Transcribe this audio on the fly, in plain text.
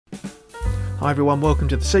Hi everyone, welcome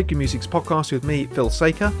to the Sacred Musics podcast with me, Phil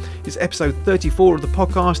Saker. It's episode 34 of the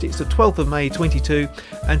podcast. It's the 12th of May 22,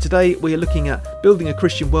 and today we are looking at Building a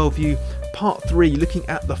Christian Worldview, part 3, looking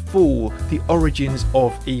at the fall, the origins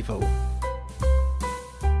of evil.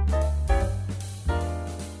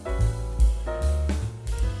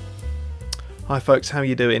 Hi folks, how are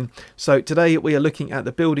you doing? So today we are looking at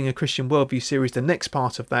the Building a Christian Worldview series, the next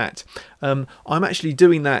part of that. I'm actually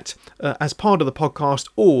doing that as part of the podcast,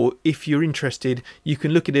 or if you're interested, you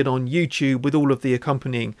can look at it on YouTube with all of the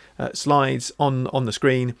accompanying slides on the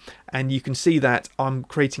screen, and you can see that I'm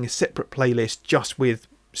creating a separate playlist just with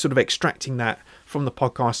sort of extracting that from the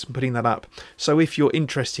podcast and putting that up. So if you're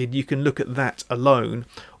interested, you can look at that alone,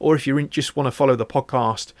 or if you just want to follow the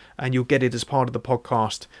podcast and you'll get it as part of the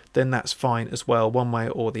podcast, then that's fine as well, one way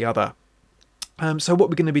or the other. So what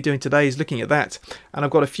we're going to be doing today is looking at that, and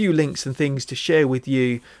I've got a few links and things to share with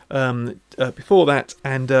you before that,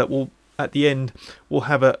 and at the end we'll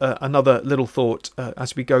have another little thought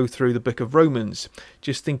as we go through the book of Romans,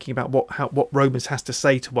 just thinking about what Romans has to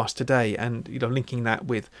say to us today, and linking that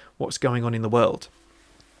with what's going on in the world.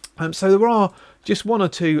 So there are just one or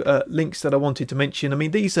two links that I wanted to mention. I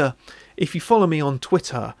mean, these are, if you follow me on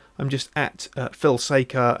Twitter, I'm just at Phil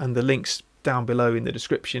Saker, and the links down below in the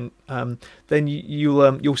description. Then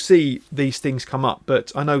you'll see these things come up.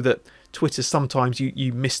 But I know that Twitter, sometimes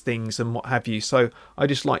you miss things and what have you. So I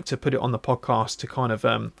just like to put it on the podcast to kind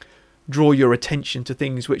of draw your attention to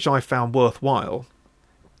things which I found worthwhile.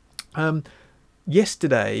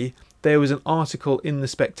 Yesterday there was an article in The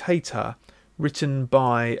Spectator written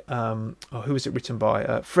by who was it written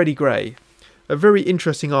by? Freddie Gray. A very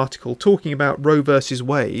interesting article talking about Roe versus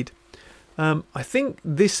Wade. I think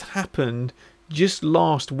this happened just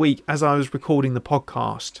last week as I was recording the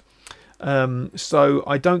podcast. So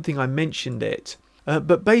I don't think I mentioned it.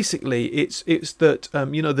 But basically it's that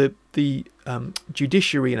the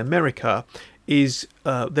judiciary in America is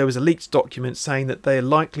there was a leaked document saying that they're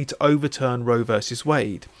likely to overturn Roe versus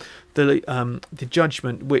Wade, the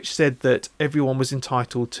judgment which said that everyone was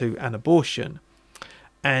entitled to an abortion,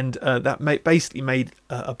 and that basically made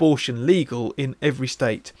abortion legal in every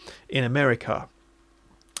state in America.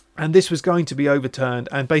 And this was going to be overturned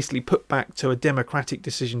and basically put back to a democratic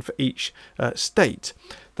decision for each state.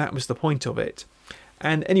 That was the point of it.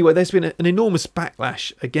 And anyway, there's been an enormous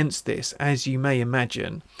backlash against this, as you may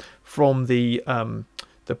imagine, from the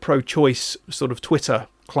pro-choice sort of Twitter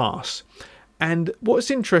class. And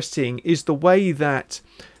what's interesting is the way that,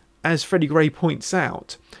 as Freddie Gray points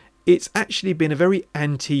out, it's actually been a very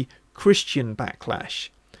anti-Christian backlash.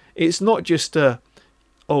 It's not just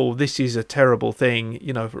this is a terrible thing,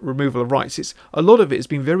 removal of rights. A lot of it has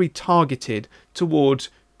been very targeted towards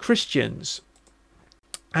Christians.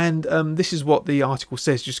 And this is what the article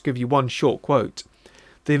says, just to give you one short quote.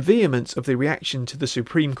 The vehemence of the reaction to the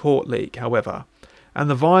Supreme Court leak, however, and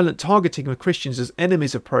the violent targeting of Christians as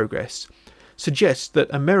enemies of progress, suggests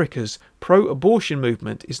that America's pro-abortion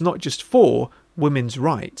movement is not just for women's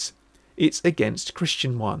rights, it's against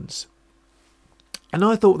Christian ones. And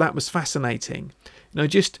I thought that was fascinating.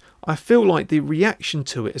 I feel like the reaction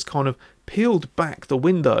to it has kind of peeled back the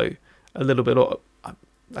window a little bit.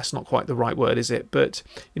 That's not quite the right word, is it? But,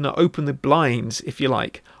 open the blinds, if you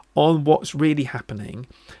like, on what's really happening.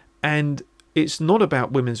 And it's not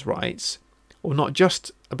about women's rights, or not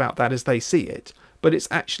just about that as they see it, but it's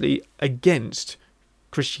actually against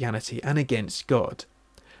Christianity and against God.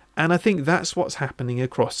 And I think that's what's happening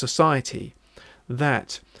across society.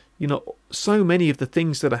 That, so many of the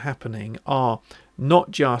things that are happening are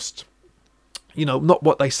not just, not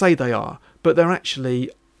what they say they are, but they're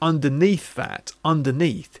actually underneath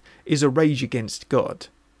is a rage against God.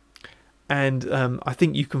 And I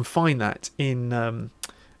think you can find that in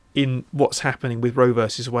what's happening with Roe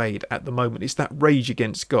versus Wade at the moment. It's that rage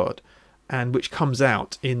against God, and which comes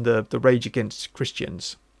out in the rage against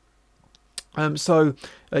Christians. So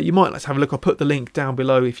you might like to have a look. I'll put the link down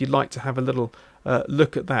below if you'd like to have a little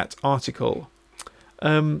look at that article.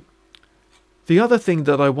 The other thing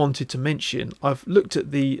that I wanted to mention, I've looked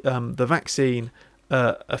at the vaccine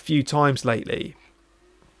a few times lately,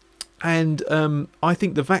 and I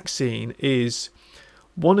think the vaccine is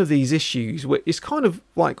one of these issues where it's kind of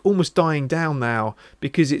like almost dying down now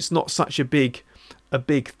because it's not such a big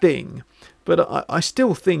thing. But I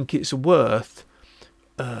still think it's worth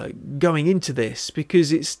going into this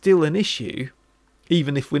because it's still an issue,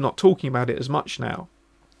 even if we're not talking about it as much now.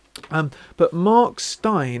 But Mark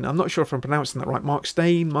Steyn, I'm not sure if I'm pronouncing that right, Mark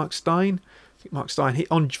Steyn, from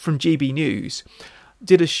GB News,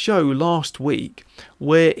 did a show last week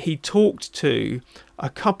where he talked to a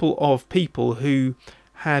couple of people who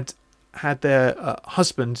had their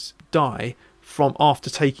husbands die from after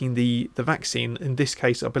taking the vaccine. In this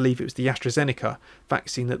case, I believe it was the AstraZeneca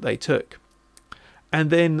vaccine that they took. And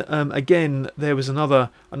then again, there was another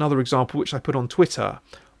example which I put on Twitter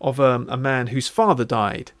of a man whose father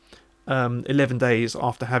died 11 days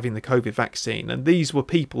after having the COVID vaccine. And these were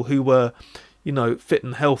people who were, fit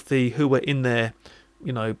and healthy, who were in their,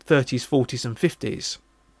 30s, 40s and 50s,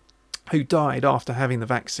 who died after having the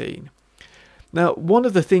vaccine. Now, one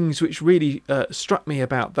of the things which really struck me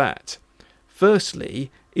about that, firstly,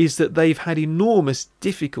 is that they've had enormous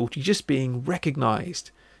difficulty just being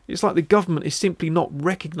recognised. It's like the government is simply not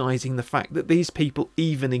recognising the fact that these people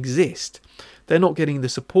even exist. They're not getting the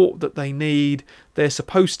support that they need. There's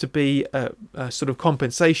supposed to be a sort of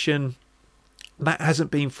compensation. That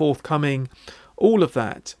hasn't been forthcoming. All of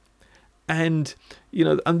that. And,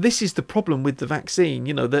 and this is the problem with the vaccine,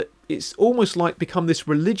 that it's almost like become this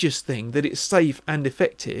religious thing, that it's safe and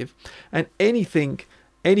effective. And any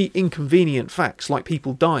inconvenient facts like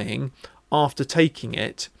people dying after taking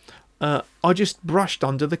it are just brushed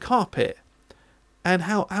under the carpet. And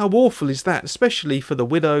how awful is that, especially for the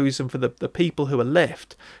widows and for the people who are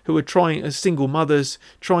left, who are trying, as single mothers,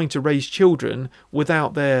 trying to raise children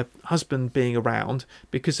without their husband being around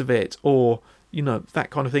because of it, or, that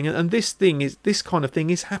kind of thing. And this kind of thing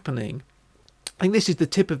is happening. I think this is the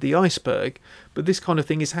tip of the iceberg, but this kind of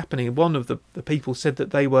thing is happening. One of the people said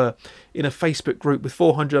that they were in a Facebook group with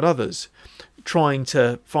 400 others trying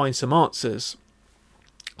to find some answers.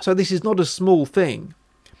 So this is not a small thing.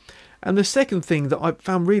 And the second thing that I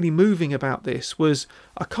found really moving about this was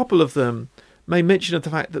a couple of them made mention of the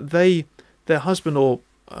fact that their husband or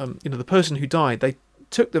the person who died, they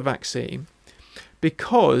took the vaccine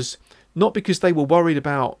not because they were worried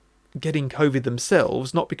about getting COVID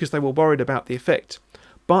themselves, not because they were worried about the effect,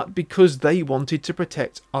 but because they wanted to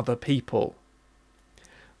protect other people.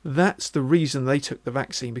 That's the reason they took the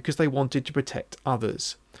vaccine, because they wanted to protect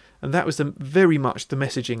others. And that was very much the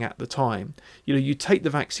messaging at the time. You take the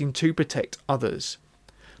vaccine to protect others.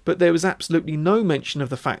 But there was absolutely no mention of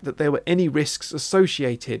the fact that there were any risks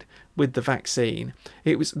associated with the vaccine.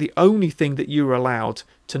 It was the only thing that you were allowed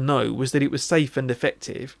to know was that it was safe and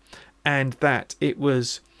effective, and that it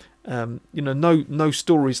was, no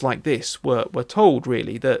stories like this were told,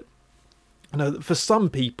 really, that for some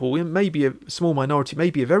people, it may be a small minority,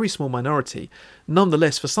 maybe a very small minority,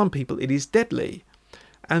 nonetheless, for some people it is deadly.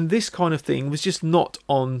 And this kind of thing was just not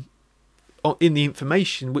in the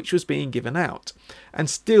information which was being given out. And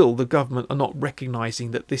still the government are not recognising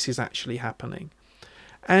that this is actually happening.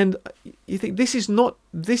 And you think this is not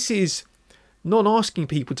asking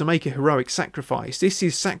people to make a heroic sacrifice. This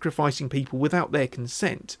is sacrificing people without their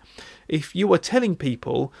consent. If you are telling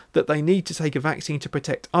people that they need to take a vaccine to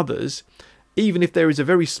protect others, even if there is a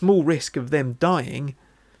very small risk of them dying,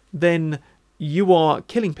 then you are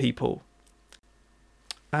killing people.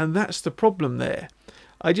 And that's the problem there.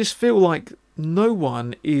 I just feel like no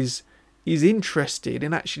one is interested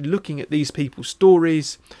in actually looking at these people's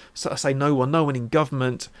stories. So I say no one in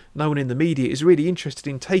government, no one in the media is really interested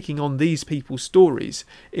in taking on these people's stories,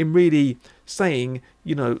 in really saying,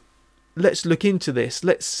 let's look into this,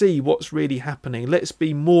 let's see what's really happening, let's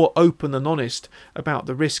be more open and honest about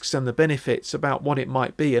the risks and the benefits, about what it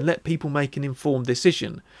might be, and let people make an informed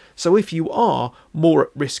decision. So if you are more at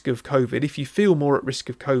risk of COVID, if you feel more at risk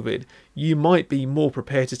of COVID, you might be more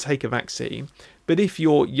prepared to take a vaccine. But if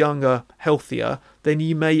you're younger, healthier, then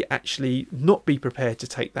you may actually not be prepared to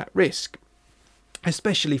take that risk,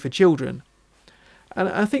 especially for children. And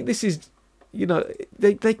I think this is,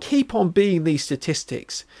 they keep on being these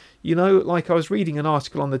statistics. Like I was reading an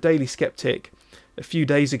article on the Daily Skeptic a few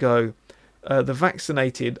days ago. The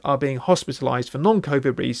vaccinated are being hospitalised for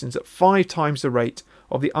non-COVID reasons at 5 times the rate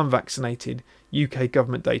of the unvaccinated, UK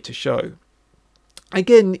government data show.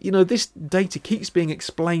 Again, this data keeps being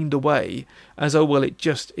explained away as,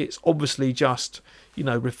 it's obviously just,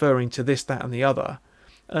 referring to this, that and the other.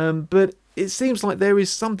 But it seems like there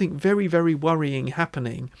is something very, very worrying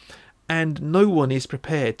happening. And no one is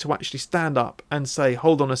prepared to actually stand up and say,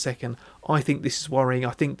 hold on a second, I think this is worrying,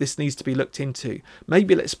 I think this needs to be looked into.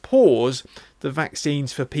 Maybe let's pause the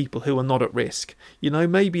vaccines for people who are not at risk.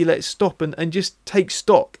 Maybe let's stop and just take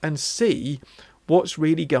stock and see what's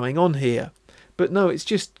really going on here. But no, it's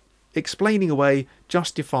just explaining away,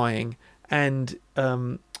 justifying, and,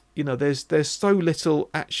 there's so little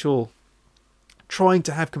actual trying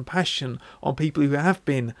to have compassion on people who have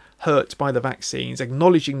been hurt by the vaccines,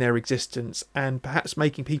 acknowledging their existence, and perhaps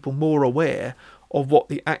making people more aware of what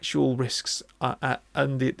the actual risks are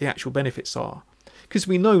and the actual benefits are. Because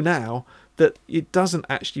we know now that it doesn't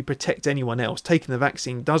actually protect anyone else. Taking the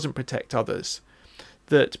vaccine doesn't protect others.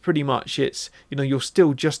 that pretty much it's, you're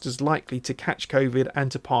still just as likely to catch COVID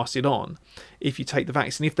and to pass it on if you take the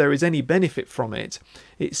vaccine. If there is any benefit from it,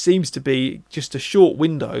 it seems to be just a short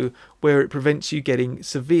window where it prevents you getting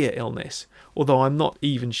severe illness, although I'm not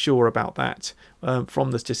even sure about that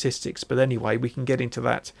from the statistics. But anyway, we can get into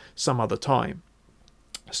that some other time.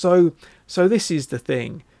 So this is the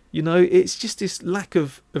thing, it's just this lack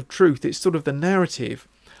of truth. It's sort of the narrative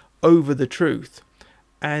over the truth,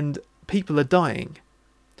 and people are dying.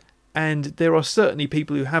 And there are certainly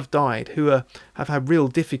people who have died who have had real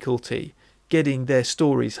difficulty getting their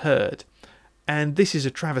stories heard. And this is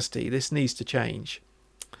a travesty. This needs to change.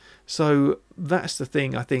 So that's the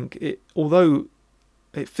thing, I think. Although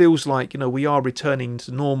it feels like, we are returning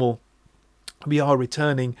to normal, we are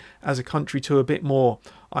returning as a country to a bit more,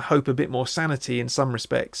 I hope, a bit more sanity in some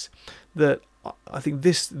respects, that I think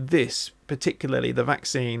this particularly the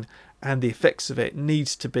vaccine and the effects of it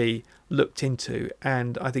needs to be looked into.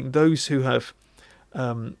 And I think those who have,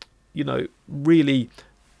 really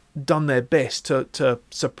done their best to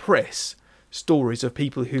suppress stories of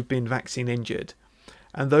people who've been vaccine injured,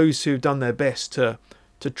 and those who've done their best to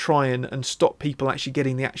try and stop people actually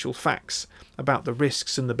getting the actual facts about the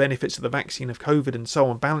risks and the benefits of the vaccine of COVID and so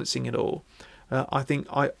on, balancing it all,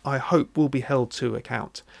 I hope will be held to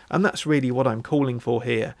account. And that's really what I'm calling for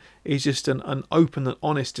here, is just an open and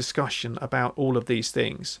honest discussion about all of these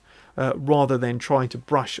things, rather than trying to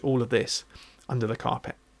brush all of this under the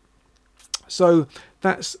carpet. So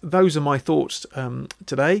those are my thoughts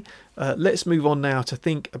today. Let's move on now to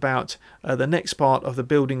think about the next part of the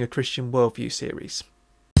Building a Christian Worldview series.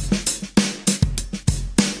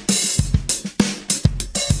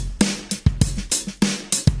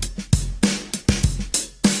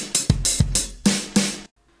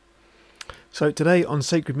 So today on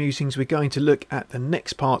Sacred Musings, we're going to look at the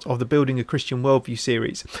next part of the Building a Christian Worldview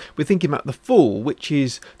series. We're thinking about the fall, which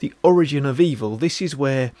is the origin of evil. This is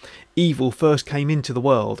where evil first came into the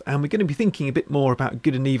world, and we're going to be thinking a bit more about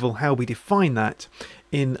good and evil, how we define that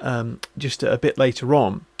in just a bit later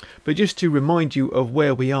on. But just to remind you of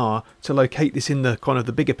where we are, to locate this in the kind of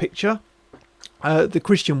the bigger picture. The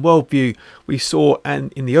Christian worldview we saw,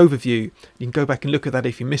 and in the overview, you can go back and look at that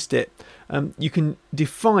if you missed it. You can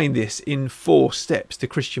define this in 4 steps, the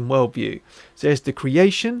Christian worldview. So there's the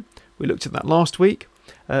creation, we looked at that last week.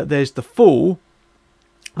 There's the fall,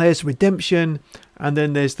 there's redemption, and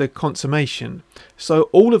then there's the consummation. So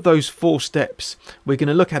all of those 4 steps we're going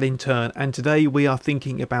to look at in turn, and today we are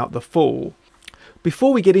thinking about the fall.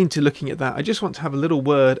 Before we get into looking at that, I just want to have a little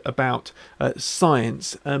word about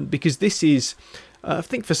science, because this is, I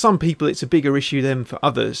think for some people it's a bigger issue than for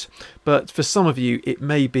others, but for some of you it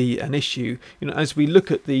may be an issue. As we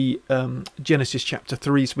look at the Genesis chapter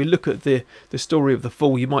 3, so we look at the story of the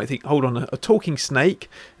fall, you might think, hold on, a talking snake?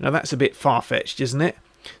 That's a bit far-fetched, isn't it?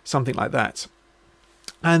 Something like that.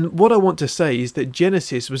 And what I want to say is that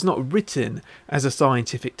Genesis was not written as a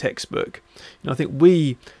scientific textbook. I think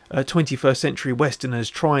we 21st century Westerners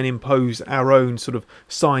try and impose our own sort of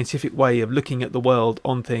scientific way of looking at the world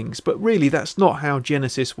on things, but really that's not how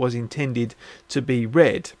Genesis was intended to be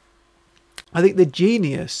read. I think the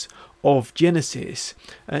genius of Genesis,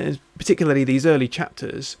 particularly these early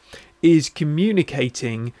chapters, is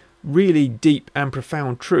communicating really deep and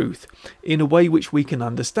profound truth in a way which we can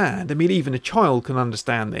understand. I mean, even a child can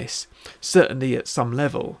understand this, certainly at some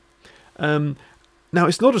level. Now,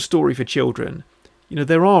 it's not a story for children.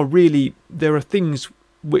 There are things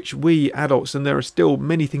which we adults, and there are still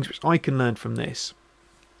many things which I can learn from this.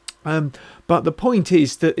 But the point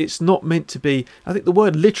is that it's not meant to be. I think the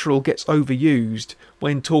word literal gets overused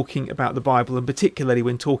when talking about the Bible, and particularly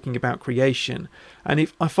when talking about creation. And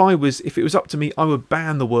if it was up to me, I would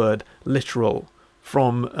ban the word literal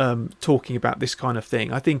from talking about this kind of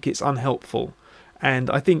thing. I think it's unhelpful, and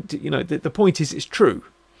I think the point is it's true.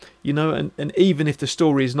 And even if the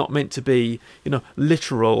story is not meant to be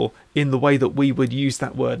literal in the way that we would use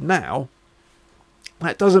that word now,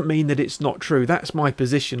 that doesn't mean that it's not true. That's my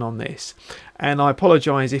position on this. And I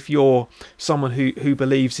apologise if you're someone who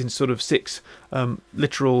believes in sort of 6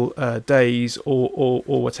 literal days or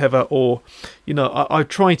whatever, or I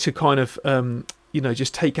try to kind of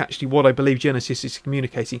just take actually what I believe Genesis is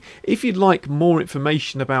communicating. If you'd like more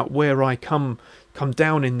information about where I come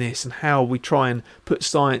down in this and how we try and put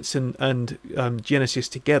science and Genesis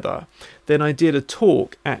together, then I did a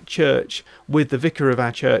talk at church with the vicar of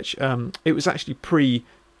our church. It was actually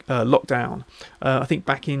pre-lockdown, I think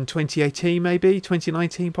back in 2018, maybe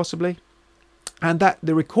 2019 possibly. And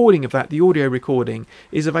the recording of that, the audio recording,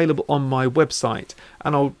 is available on my website,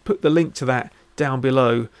 and I'll put the link to that down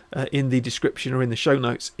below in the description or in the show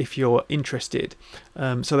notes if you're interested.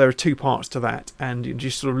 So there are two parts to that, and you're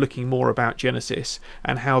just sort of looking more about Genesis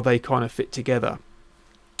and how they kind of fit together.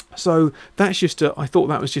 So that's just I thought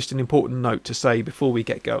that was just an important note to say before we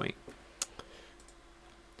get going.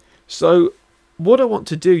 So what I want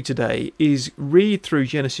to do today is read through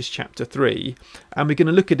Genesis chapter 3, and we're going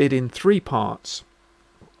to look at it in 3 parts.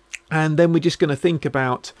 And then we're just going to think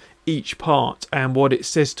about each part and what it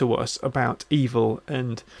says to us about evil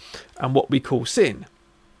and what we call sin.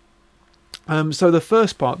 So the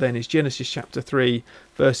first part then is Genesis chapter 3,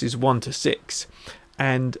 verses 1 to 6.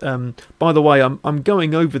 And by the way, I'm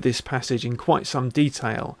going over this passage in quite some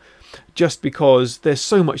detail, just because there's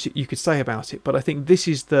so much that you could say about it. But I think this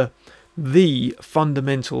is the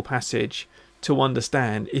fundamental passage to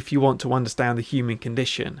understand if you want to understand the human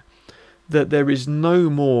condition. That there is no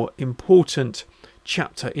more important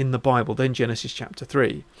chapter in the Bible than Genesis chapter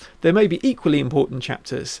 3. There may be equally important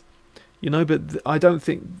chapters, but I don't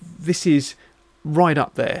think this is right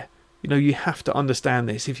up there. You have to understand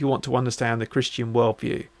this if you want to understand the Christian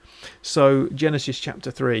worldview. So Genesis chapter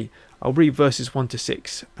 3, I'll read verses 1 to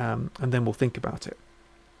 6, and then we'll think about it.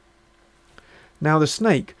 Now the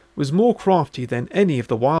snake was more crafty than any of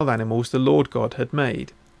the wild animals the Lord God had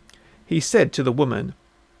made. He said to the woman,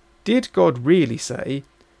 "Did God really say,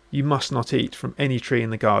 'You must not eat from any tree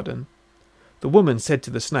in the garden'?" The woman said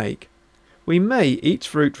to the snake, "We may eat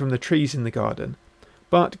fruit from the trees in the garden,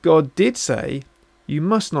 but God did say, 'You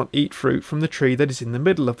must not eat fruit from the tree that is in the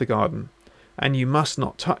middle of the garden, and you must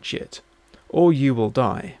not touch it, or you will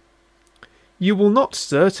die.' 'You will not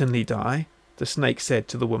certainly die,' the snake said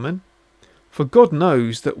to the woman, 'for God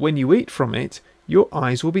knows that when you eat from it, your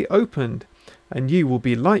eyes will be opened, and you will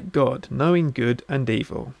be like God, knowing good and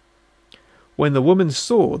evil.' When the woman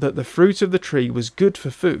saw that the fruit of the tree was good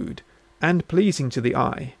for food, and pleasing to the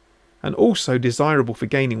eye, and also desirable for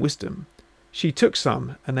gaining wisdom, she took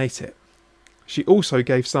some and ate it. She also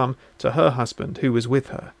gave some to her husband who was with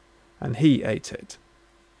her, and he ate it."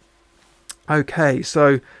 Okay,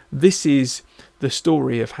 so this is the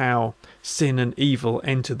story of how sin and evil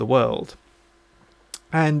enter the world.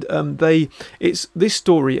 And it's this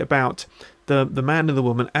story about the man and the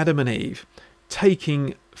woman, Adam and Eve,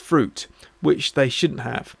 taking fruit which they shouldn't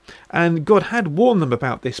have. And God had warned them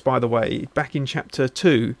about this, by the way. Back in chapter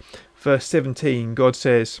 2, verse 17, God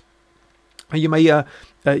says, You're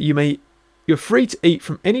free to eat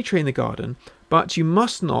from any tree in the garden, but you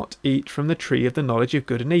must not eat from the tree of the knowledge of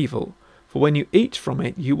good and evil, for when you eat from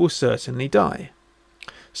it, you will certainly die."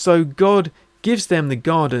 So God gives them the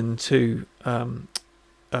garden to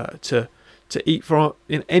eat from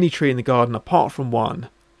in any tree in the garden apart from one.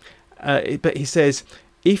 But he says,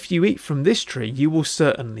 if you eat from this tree, you will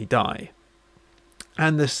certainly die.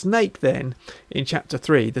 And the snake then, in chapter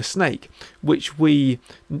 3, the snake, which we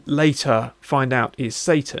later find out is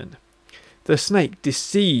Satan, the snake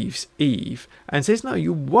deceives Eve and says, "No,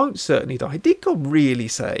 you won't certainly die. Did God really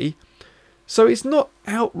say?" So it's not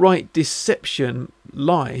outright deception,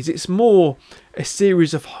 lies. It's more a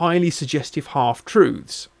series of highly suggestive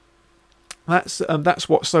half-truths. That's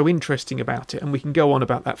what's so interesting about it, and we can go on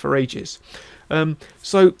about that for ages.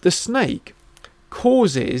 So the snake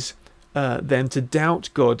causes them to doubt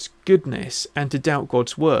God's goodness and to doubt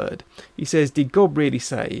God's word. He says, "Did God really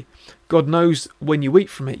say? God knows when you eat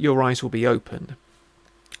from it, your eyes will be opened."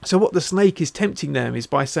 So what the snake is tempting them is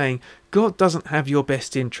by saying, God doesn't have your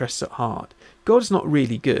best interests at heart. God's not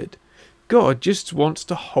really good. God just wants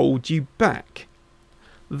to hold you back.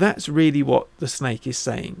 That's really what the snake is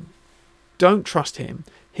saying. Don't trust him.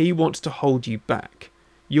 He wants to hold you back.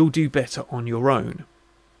 You'll do better on your own.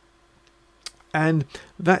 And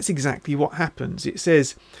that's exactly what happens. It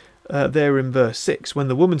says there in verse 6, when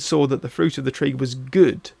the woman saw that the fruit of the tree was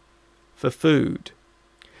good for food.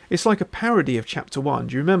 It's like a parody of chapter 1.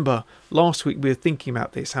 Do you remember last week we were thinking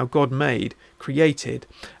about this, how God made, created,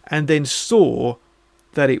 and then saw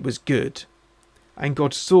that it was good. And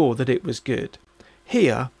God saw that it was good.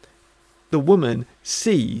 Here, the woman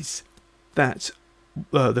sees that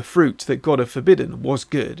the fruit that God had forbidden was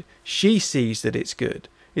good. She sees that it's good.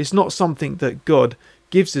 It's not something that God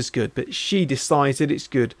gives as good, but she decides that it's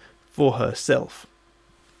good for herself.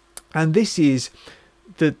 And this is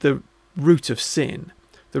the root of sin,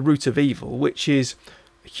 the root of evil, which is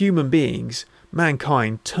human beings,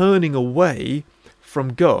 mankind, turning away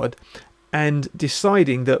from God and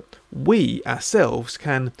deciding that we ourselves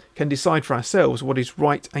can decide for ourselves what is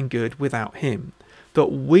right and good without him. That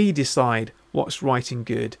we decide what's right and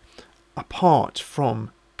good apart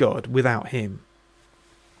from God, without him.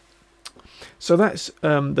 So that's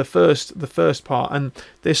the first part, and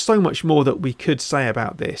there's so much more that we could say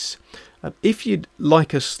about this. If you'd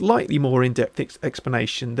like a slightly more in-depth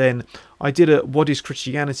explanation, then I did a What is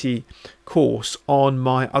Christianity course on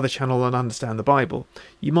my other channel on Understand the Bible.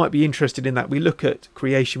 You might be interested in that. We look at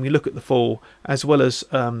creation, we look at the fall, as well as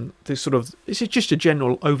this is just a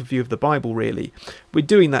general overview of the Bible, really. We're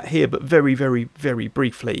doing that here, but very, very, very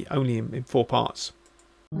briefly, only in 4 parts.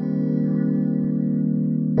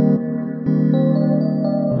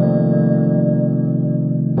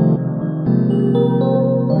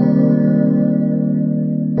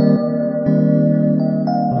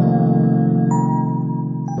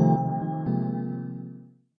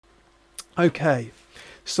 Okay,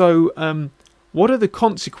 so what are the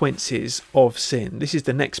consequences of sin? This is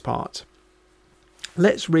the next part.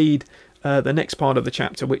 Let's read the next part of the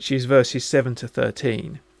chapter, which is verses 7 to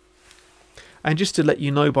 13. And just to let you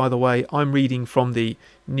know, by the way, I'm reading from the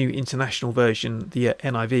New International Version, the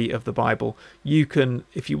NIV of the Bible. You can,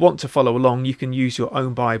 if you want to follow along, you can use your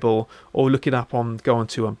own Bible or look it up go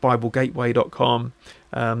onto BibleGateway.com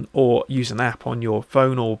or use an app on your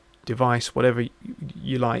phone or device, whatever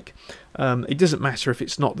you like. It doesn't matter if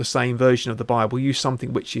it's not the same version of the Bible. Use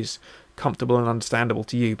something which is comfortable and understandable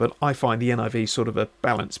to you, but I find the NIV sort of a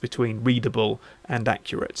balance between readable and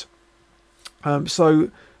accurate.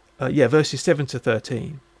 Verses 7 to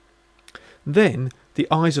 13. Then the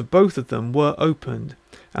eyes of both of them were opened,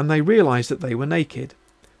 and they realized that they were naked.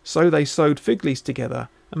 So they sewed fig leaves together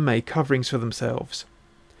and made coverings for themselves.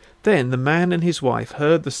 Then the man and his wife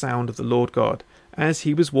heard the sound of the Lord God as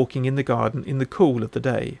he was walking in the garden in the cool of the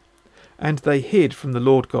day, and they hid from the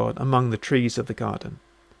Lord God among the trees of the garden.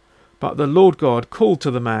 But the Lord God called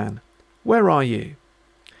to the man, "Where are you?"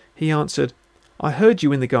 He answered, "I heard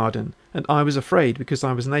you in the garden, and I was afraid because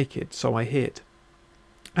I was naked, so I hid."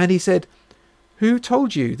 And he said, "Who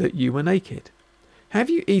told you that you were naked? Have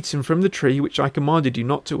you eaten from the tree which I commanded you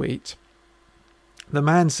not to eat?" The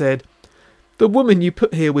man said, "The woman you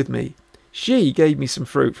put here with me, she gave me some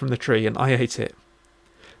fruit from the tree, and I ate it."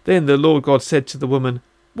 Then the Lord God said to the woman,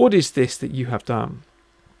 "What is this that you have done?"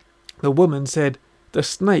 The woman said, "The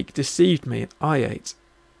snake deceived me, and I ate."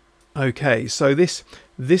 Okay, so this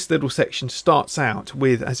little section starts out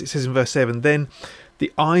with, as it says in verse 7, then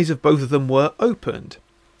the eyes of both of them were opened.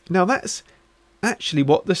 Now that's actually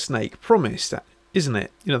what the snake promised, isn't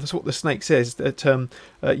it? You know, that's what the snake says, that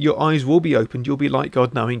your eyes will be opened, you'll be like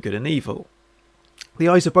God, knowing good and evil. The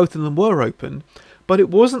eyes of both of them were opened, but it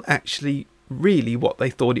wasn't actually really what they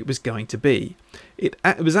thought it was going to be. It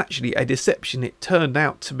was actually a deception. It turned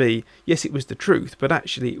out to be, yes, it was the truth, but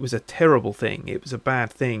actually it was a terrible thing. It was a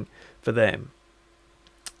bad thing for them.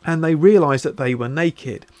 And they realised that they were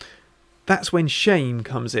naked. That's when shame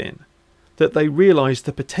comes in, that they realise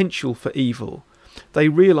the potential for evil. They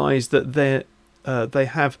realise that they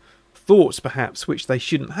have thoughts perhaps which they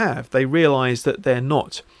shouldn't have. They realise that they're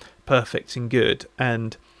not perfect and good,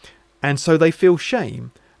 and so they feel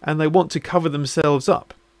shame and they want to cover themselves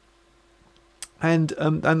up, and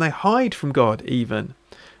they hide from God. Even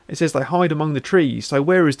it says they hide among the trees. So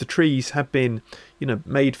whereas the trees have been,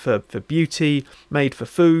 made for beauty, made for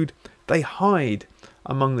food, they hide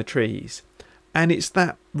among the trees. And it's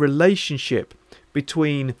that relationship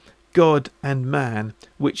between God and man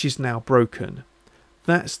which is now broken.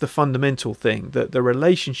 That's the fundamental thing, that the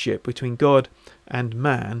relationship between God and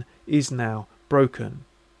man is now broken.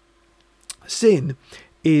 Sin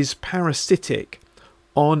is parasitic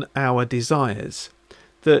on our desires.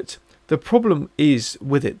 That the problem is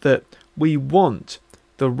with it that we want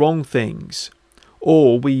the wrong things,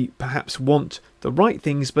 or we perhaps want the right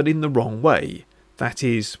things but in the wrong way, that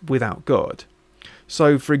is, without God.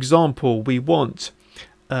 So for example, we want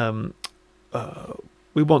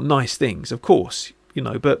nice things, of course,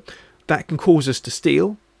 but that can cause us to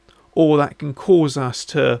steal, or that can cause us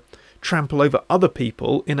to trample over other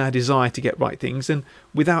people in our desire to get right things, and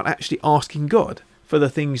without actually asking God for the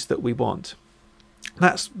things that we want.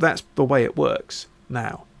 That's the way it works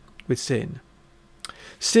now with sin.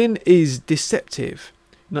 Sin is deceptive.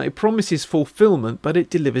 It promises fulfillment, but it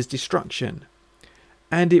delivers destruction,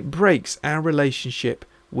 and it breaks our relationship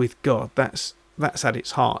with God. That's at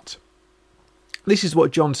its heart. This is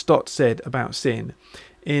what John Stott said about sin.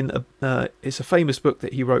 It's a famous book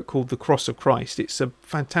that he wrote called The Cross of Christ. It's a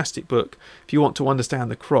fantastic book if you want to understand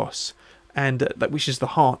the cross, and that which is the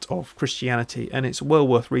heart of Christianity, and it's well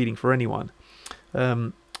worth reading for anyone.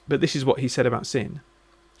 But this is what he said about sin.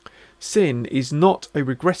 Sin is not a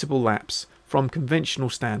regrettable lapse from conventional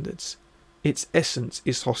standards. Its essence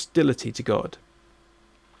is hostility to God.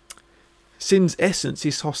 Sin's essence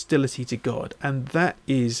is hostility to God, and that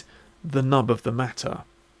is the nub of the matter.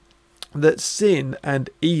 That sin and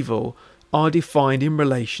evil are defined in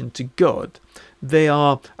relation to God. They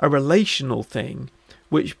are a relational thing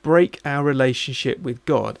which break our relationship with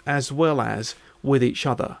God as well as with each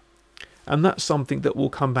other. And that's something that we'll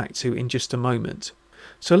come back to in just a moment.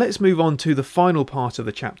 So let's move on to the final part of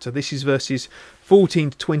the chapter. This is verses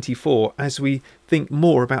 14 to 24 as we think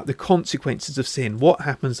more about the consequences of sin. What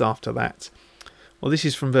happens after that? Well, this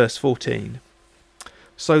is from verse 14.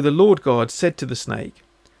 So the Lord God said to the snake,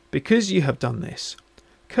 "Because you have done this,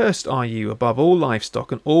 cursed are you above all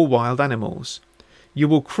livestock and all wild animals. You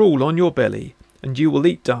will crawl on your belly, and you will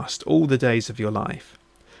eat dust all the days of your life.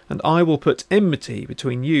 And I will put enmity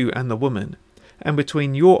between you and the woman, and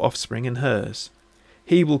between your offspring and hers.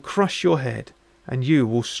 He will crush your head, and you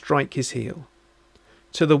will strike his heel."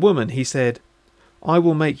 To the woman he said, "I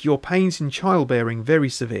will make your pains in childbearing very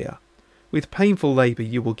severe. With painful labour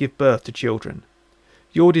you will give birth to children.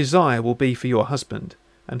 Your desire will be for your husband,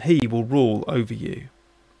 and he will rule over you."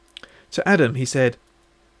 To Adam he said,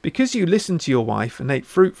 "Because you listened to your wife and ate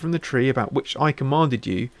fruit from the tree about which I commanded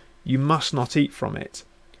you, you must not eat from it.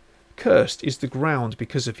 Cursed is the ground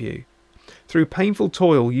because of you. Through painful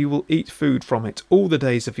toil you will eat food from it all the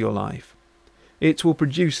days of your life. It will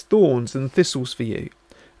produce thorns and thistles for you,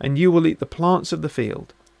 and you will eat the plants of the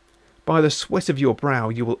field. By the sweat of your brow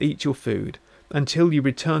you will eat your food, until you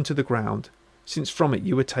return to the ground, since from it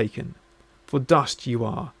you were taken. For dust you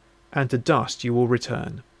are, and to dust you will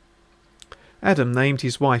return." Adam named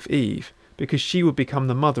his wife Eve, because she would become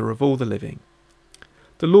the mother of all the living.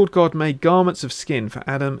 The Lord God made garments of skin for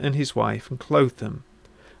Adam and his wife, and clothed them.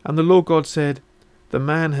 And the Lord God said, "The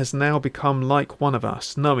man has now become like one of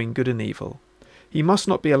us, knowing good and evil. He must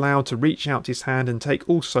not be allowed to reach out his hand and take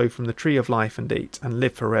also from the tree of life and eat, and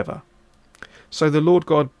live forever." So the Lord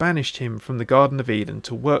God banished him from the Garden of Eden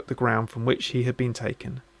to work the ground from which he had been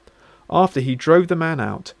taken. After he drove the man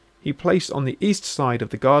out, he placed on the east side of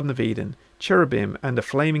the Garden of Eden cherubim and a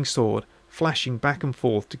flaming sword, flashing back and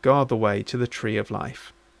forth to guard the way to the tree of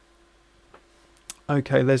life.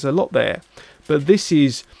 Okay, there's a lot there, but this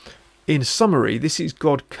is, in summary, this is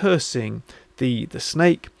God cursing the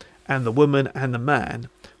snake and the woman and the man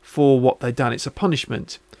for what they've done. It's a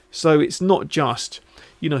punishment. So it's not just,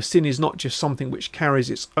 sin is not just something which carries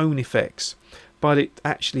its own effects, but it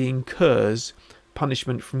actually incurs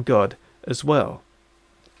punishment from God as well.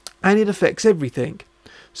 And it affects everything.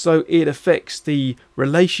 So it affects the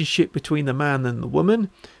relationship between the man and the woman.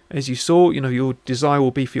 As you saw, your desire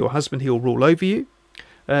will be for your husband, he'll rule over you.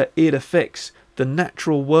 It affects the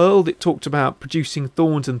natural world. It talked about producing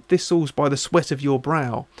thorns and thistles. By the sweat of your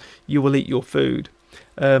brow you will eat your food.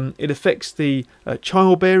 It affects the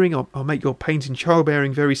childbearing. I'll make your pains in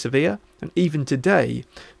childbearing very severe. And even today,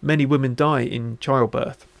 many women die in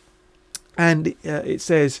childbirth. And it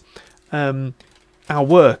says our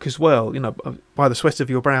work as well, by the sweat of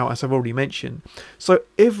your brow, as I've already mentioned. So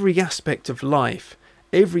every aspect of life,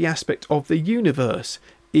 every aspect of the universe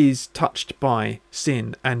is touched by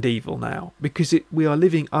sin and evil now, because we are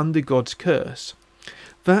living under God's curse.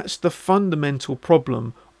 That's the fundamental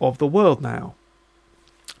problem of the world now.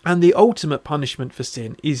 And the ultimate punishment for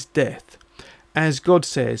sin is death. As God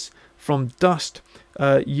says, from dust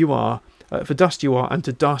you are, for dust you are, and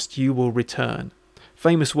to dust you will return.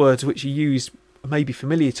 Famous words which are used, may be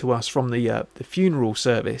familiar to us from the funeral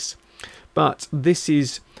service. But this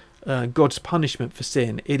is God's punishment for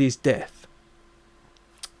sin. It is death.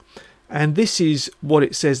 And this is what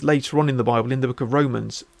it says later on in the Bible, in the book of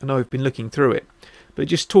Romans. I know I've been looking through it, but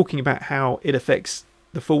just talking about how it affects,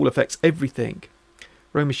 the fall affects everything.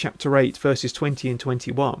 Romans chapter 8, verses 20 and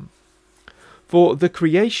 21. For the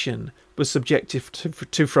creation was subjected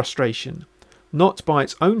to frustration, not by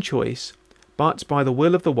its own choice, but by the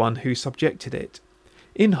will of the one who subjected it,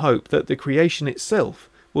 in hope that the creation itself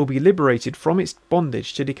will be liberated from its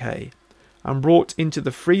bondage to decay, and brought into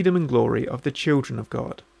the freedom and glory of the children of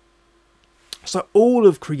God. So all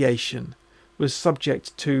of creation was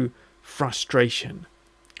subject to frustration.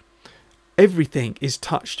 Everything is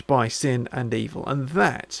touched by sin and evil, and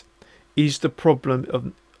that is the problem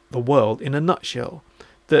of the world in a nutshell,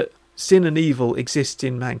 that sin and evil exist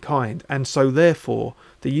in mankind, and so therefore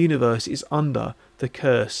the universe is under the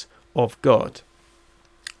curse of God.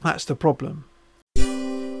 That's the problem.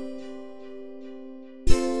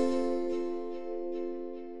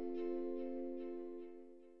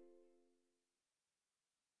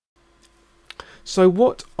 So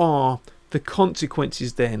what are the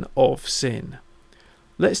consequences then of sin?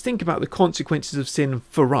 Let's think about the consequences of sin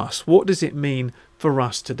for us. What does it mean for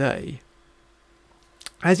us today?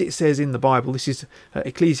 As it says in the Bible, this is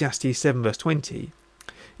Ecclesiastes 7 verse 20.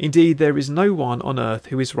 Indeed, there is no one on earth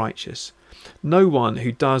who is righteous, no one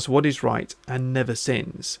who does what is right and never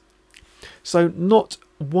sins. So not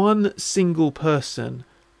one single person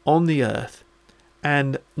on the earth,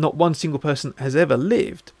 and not one single person has ever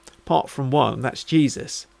lived, apart from one, that's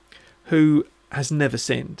Jesus, who has never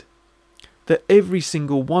sinned. That every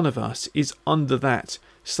single one of us is under that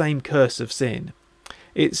same curse of sin.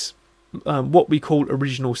 It's what we call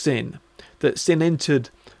original sin, that sin entered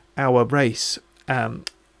our race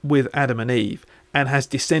with Adam and Eve and has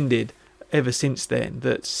descended ever since then,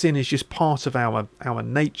 that sin is just part of our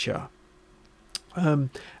nature.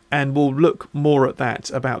 And we'll look more at that,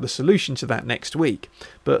 about the solution to that, next week.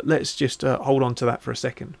 But let's just hold on to that for a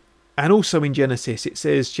second. And also in Genesis, it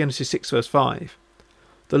says, Genesis 6 verse 5,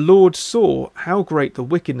 "The Lord saw how great the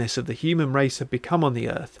wickedness of the human race had become on the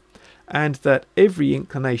earth, and that every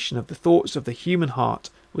inclination of the thoughts of the human heart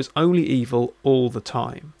was only evil all the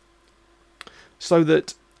time." So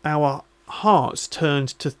that our hearts turned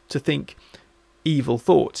to think evil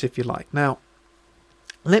thoughts, if you like. Now,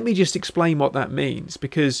 let me just explain what that means,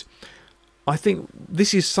 because I think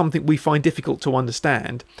this is something we find difficult to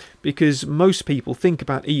understand, because most people think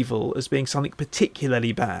about evil as being something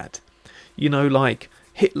particularly bad. You know, like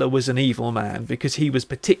Hitler was an evil man because he was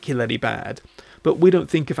particularly bad, but we don't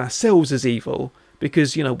think of ourselves as evil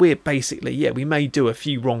because, you know, we're basically, yeah, we may do a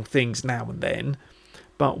few wrong things now and then,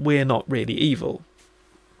 but we're not really evil.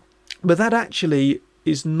 But that actually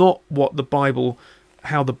is not what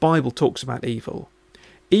how the Bible talks about evil.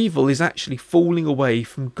 Evil is actually falling away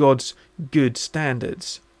from God's good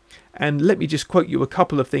standards. And let me just quote you a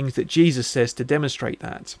couple of things that Jesus says to demonstrate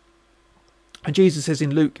that. And Jesus says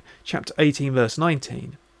in Luke chapter 18 verse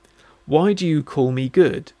 19, "Why do you call me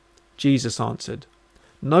good?" Jesus answered,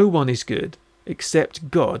 "No one is good except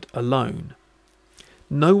God alone."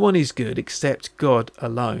 No one is good except God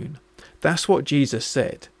alone. That's what Jesus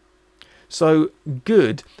said. So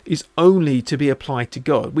good is only to be applied to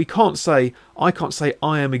God. I can't say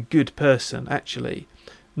I am a good person, actually,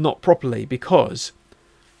 not properly, because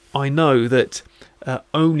I know that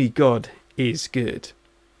only God is good.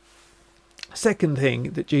 Second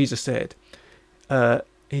thing that Jesus said,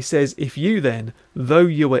 he says, "If you then, though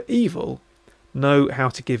you are evil, know how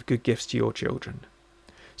to give good gifts to your children."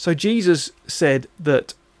 So Jesus said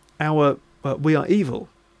that we are evil,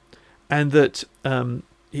 and that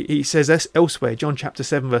he says elsewhere, John chapter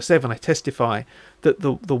 7 verse 7, "I testify that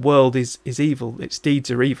the world is evil, its deeds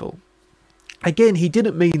are evil." Again, he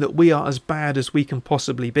didn't mean that we are as bad as we can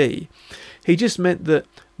possibly be. He just meant that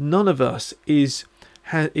none of us is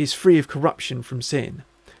free of corruption from sin,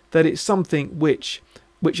 that it's something which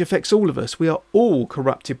affects all of us. We are all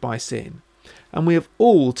corrupted by sin, and we have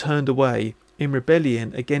all turned away in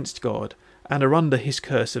rebellion against God and are under his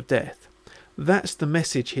curse of death. That's the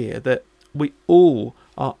message here, that we all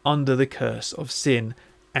are under the curse of sin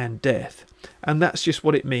and death, and that's just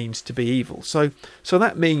what it means to be evil. So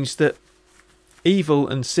that means that evil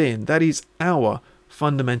and sin, that is our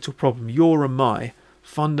fundamental problem, your and my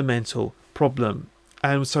fundamental problem,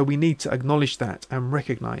 and so we need to acknowledge that and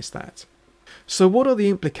recognize that. So what are the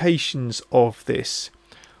implications of this?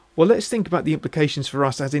 Well, let's think about the implications for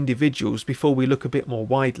us as individuals before we look a bit more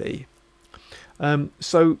widely.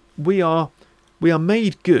 So we are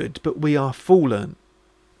made good, but we are fallen.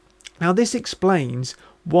 Now this explains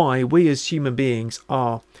why we as human beings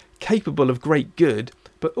are capable of great good,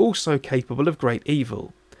 but also capable of great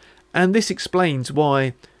evil. And this explains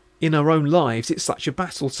why in our own lives it's such a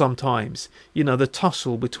battle sometimes. You know, the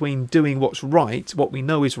tussle between doing what's right, what we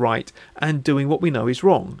know is right, and doing what we know is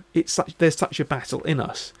wrong. There's such a battle in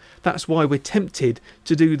us. That's why we're tempted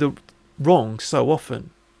to do the wrong so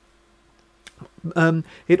often.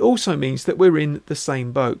 It also means that we're in the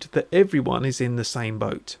same boat, that everyone is in the same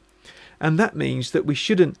boat. And that means that we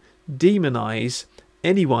shouldn't demonize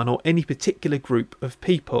anyone or any particular group of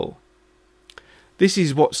people. This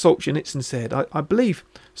is what Solzhenitsyn said. I believe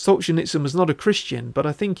Solzhenitsyn was not a Christian, but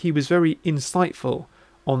I think he was very insightful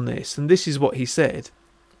on this. And this is what he said: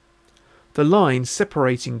 "The line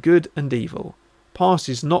separating good and evil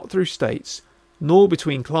passes not through states, nor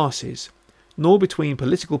between classes, nor between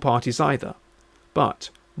political parties either,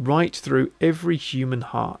 but right through every human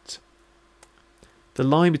heart." The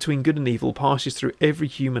line between good and evil passes through every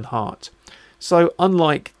human heart. So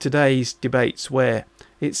unlike today's debates, where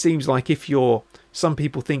it seems like some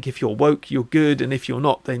people think if you're woke, you're good, and if you're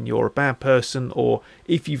not, then you're a bad person, or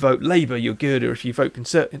if you vote Labour, you're good, or if you vote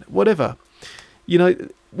Conservative, whatever. You know,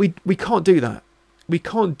 we can't do that. We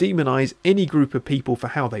can't demonise any group of people for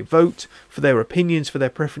how they vote, for their opinions, for their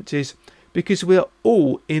preferences, because we are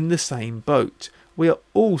all in the same boat. We are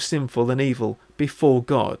all sinful and evil before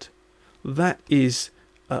God. That is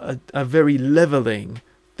a very levelling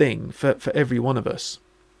thing for every one of us.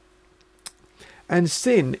 And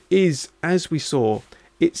sin is, as we saw,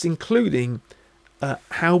 it's including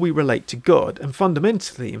how we relate to God, and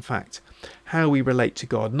fundamentally, in fact, how we relate to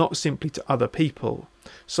God, not simply to other people.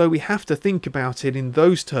 So we have to think about it in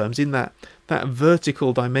those terms, in that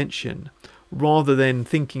vertical dimension, rather than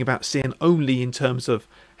thinking about sin only in terms of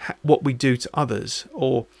what we do to others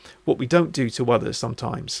or what we don't do to others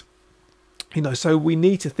sometimes. So we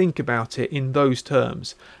need to think about it in those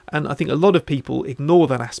terms. And I think a lot of people ignore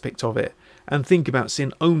that aspect of it and think about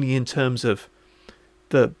sin only in terms of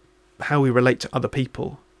how we relate to other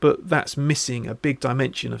people. But that's missing a big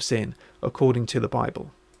dimension of sin according to the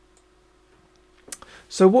Bible.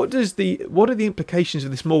 So what are the implications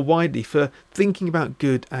of this more widely for thinking about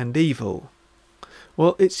good and evil?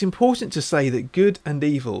 Well, it's important to say that good and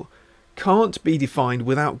evil can't be defined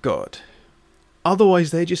without God. Otherwise,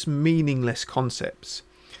 they're just meaningless concepts.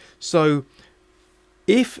 So,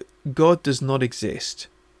 if God does not exist,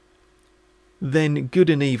 then good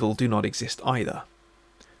and evil do not exist either.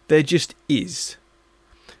 There just is.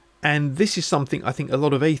 And this is something I think a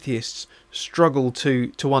lot of atheists struggle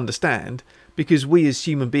to understand, because we as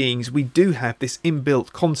human beings, we do have this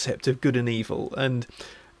inbuilt concept of good and evil. And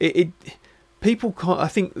people can't, I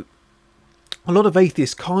think a lot of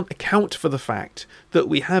atheists can't account for the fact that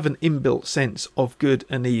we have an inbuilt sense of good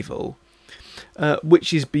and evil,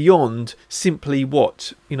 which is beyond simply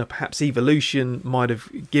what, perhaps evolution might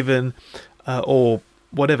have given, or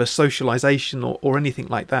whatever, socialization or anything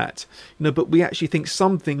like that. But we actually think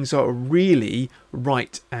some things are really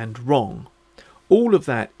right and wrong. All of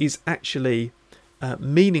that is actually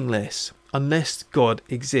meaningless unless God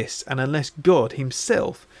exists and unless God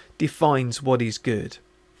himself defines what is good.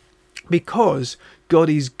 Because God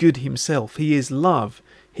is good himself, he is love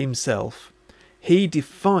himself. He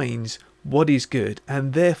defines what is good,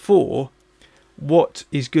 and therefore what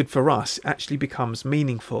is good for us actually becomes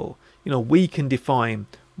meaningful. We can define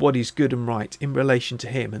what is good and right in relation to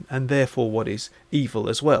him, and therefore what is evil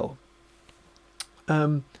as well.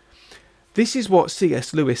 This is what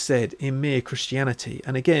C.S. Lewis said in Mere Christianity.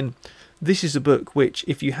 And again, this is a book which,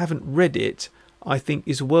 if you haven't read it, I think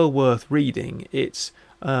is well worth reading. It's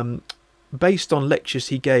based on lectures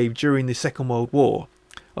he gave during the Second World War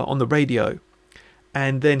on the radio,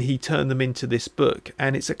 and then he turned them into this book,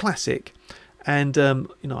 and it's a classic. And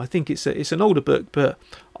I think it's an older book, but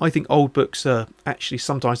I think old books are actually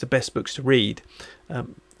sometimes the best books to read.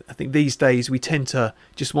 I think these days we tend to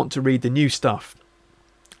just want to read the new stuff,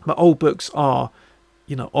 but old books are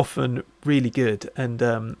often really good,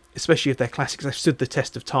 and especially if they're classics, they've stood the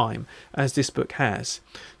test of time, as this book has.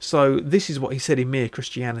 So this is what he said in Mere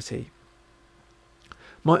Christianity.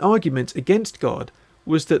 My argument against God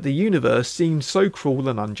was that the universe seemed so cruel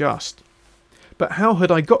and unjust. But how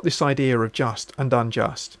had I got this idea of just and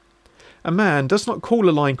unjust? A man does not call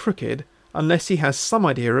a line crooked unless he has some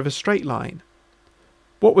idea of a straight line.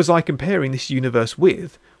 What was I comparing this universe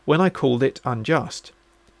with when I called it unjust?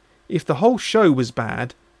 If the whole show was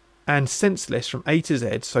bad and senseless from A to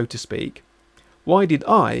Z, so to speak, why did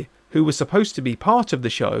I, who was supposed to be part of the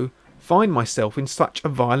show, find myself in such a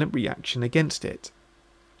violent reaction against it?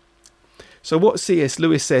 So what C.S.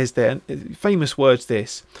 Lewis says there, famous words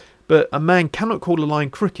this, but a man cannot call a line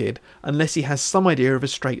crooked unless he has some idea of a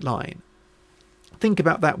straight line. Think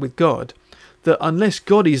about that with God, that unless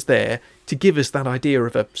God is there to give us that idea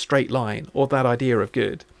of a straight line or that idea of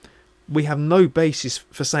good, we have no basis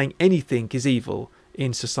for saying anything is evil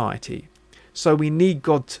in society. So we need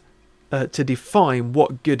God to define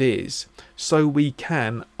what good is, so we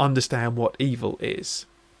can understand what evil is.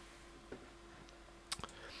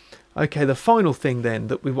 Okay, the final thing then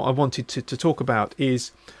that I wanted to talk about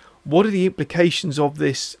is, what are the implications of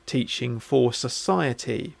this teaching for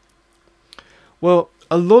society? Well,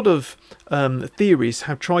 a lot of theories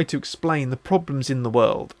have tried to explain the problems in the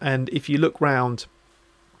world, and if you look round,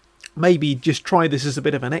 maybe just try this as a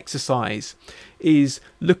bit of an exercise, is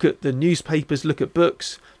look at the newspapers, look at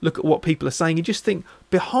books, look at what people are saying, and just think,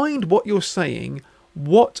 behind what you're saying,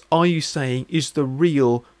 what are you saying is the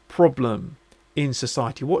real problem in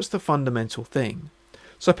society? What's the fundamental thing?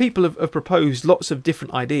 So people have proposed lots of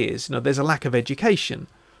different ideas. There's a lack of education.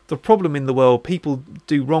 The problem in the world, people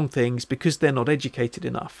do wrong things because they're not educated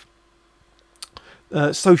enough.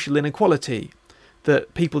 Social inequality,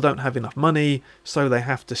 that people don't have enough money, so they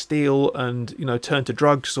have to steal and turn to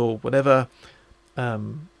drugs or whatever.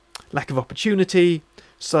 Lack of opportunity,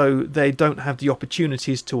 so they don't have the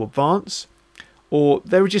opportunities to advance, or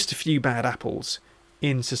there are just a few bad apples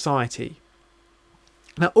in society.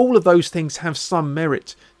 Now, all of those things have some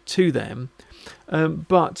merit to them,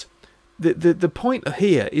 but the point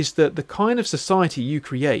here is that the kind of society you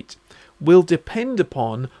create will depend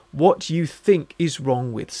upon what you think is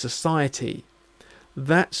wrong with society.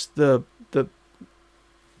 That's the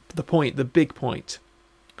point, the big point.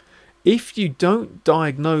 If you don't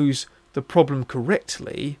diagnose the problem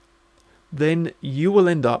correctly, then you will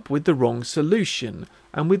end up with the wrong solution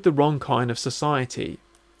and with the wrong kind of society.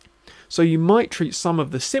 So you might treat some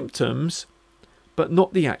of the symptoms, but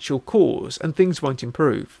not the actual cause, and things won't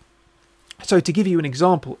improve. So to give you an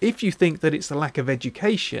example, if you think that it's the lack of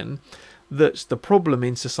education that's the problem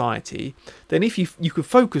in society, then if you could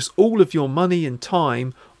focus all of your money and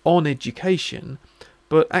time on education,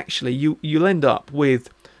 but actually you'll end up with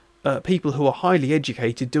people who are highly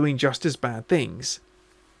educated doing just as bad things.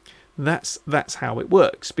 That's how it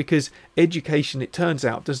works, because education, it turns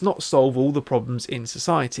out, does not solve all the problems in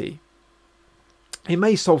society. It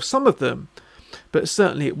may solve some of them, but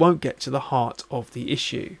certainly it won't get to the heart of the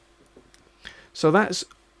issue. So that's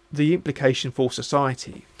the implication for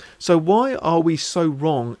society. So why are we so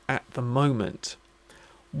wrong at the moment?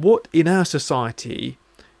 What in our society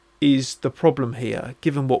is the problem here,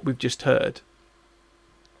 given what we've just heard?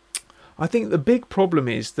 I think the big problem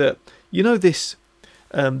is that, this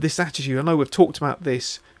attitude, I know we've talked about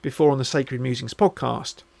this before on the Sacred Musings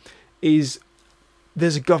podcast, is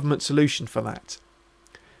there's a government solution for that.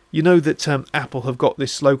 You know that Apple have got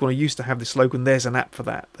this slogan, or used to have this slogan, there's an app for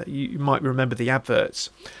that. You might remember the adverts.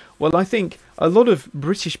 Well, I think a lot of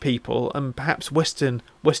British people, and perhaps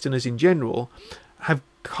Westerners in general, have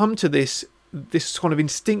come to this kind of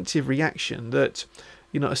instinctive reaction that,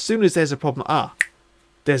 as soon as there's a problem,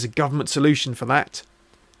 there's a government solution for that.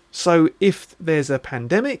 So if there's a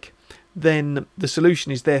pandemic, then the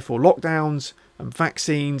solution is therefore lockdowns and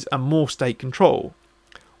vaccines and more state control.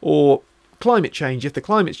 Or climate change, if the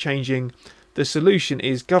climate's changing, the solution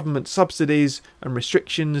is government subsidies and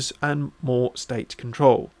restrictions and more state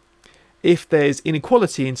control. If there's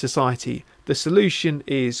inequality in society, the solution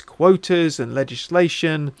is quotas and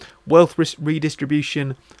legislation, wealth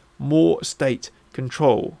redistribution, more state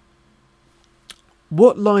control.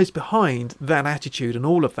 What lies behind that attitude and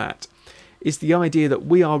all of that is the idea that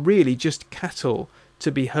we are really just cattle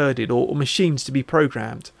to be herded, or machines to be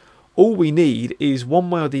programmed. All we need is one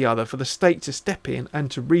way or the other for the state to step in and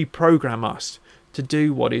to reprogram us to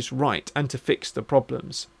do what is right and to fix the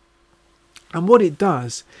problems. And what it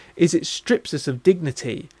does is it strips us of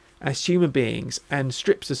dignity as human beings and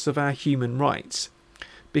strips us of our human rights,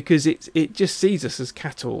 because it just sees us as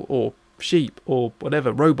cattle or sheep or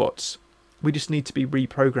whatever, robots. We just need to be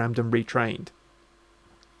reprogrammed and retrained.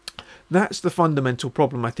 That's the fundamental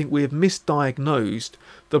problem. I think we have misdiagnosed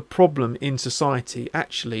the problem in society,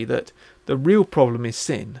 actually, that the real problem is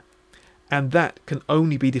sin, and that can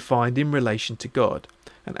only be defined in relation to God.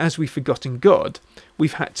 And as we've forgotten God,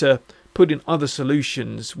 we've had to put in other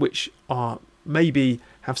solutions which are maybe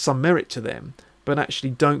have some merit to them, but actually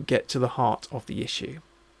don't get to the heart of the issue.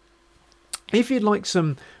 If you'd like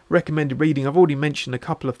some recommended reading, I've already mentioned a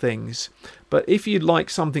couple of things, but if you'd like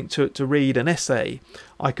something to read, an essay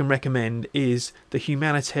I can recommend is The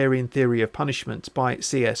Humanitarian Theory of Punishment by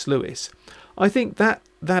C.S. Lewis. I think that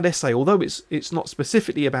essay, although it's not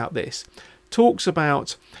specifically about this, talks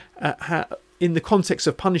about how, in the context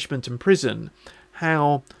of punishment and prison,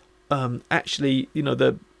 how actually,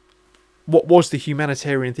 what was the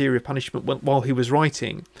humanitarian theory of punishment while he was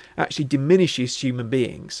writing actually diminishes human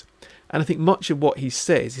beings. And I think much of what he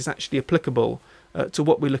says is actually applicable to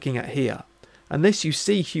what we're looking at here. Unless you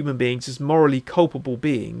see human beings as morally culpable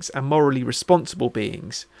beings and morally responsible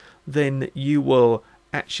beings, then you will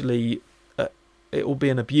actually, it will be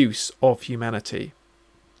an abuse of humanity.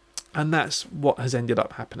 And that's what has ended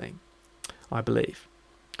up happening, I believe.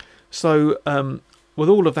 So, with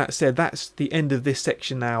all of that said, that's the end of this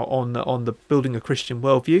section now on the Building a Christian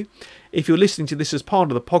Worldview. If you're listening to this as part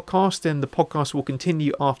of the podcast, then the podcast will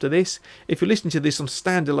continue after this. If you're listening to this on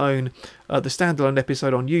standalone, the standalone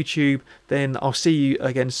episode on YouTube, then I'll see you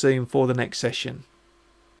again soon for the next session.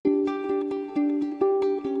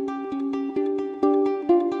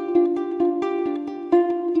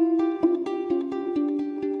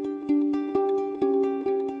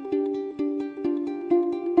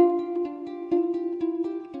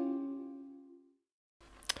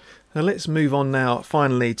 Now let's move on now,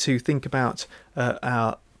 finally, to think about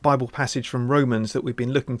our Bible passage from Romans that we've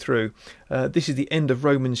been looking through. This is the end of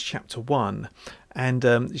Romans chapter 1, and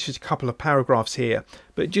it's just a couple of paragraphs here.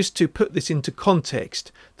 But just to put this into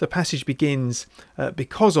context, the passage begins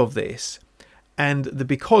because of this, and the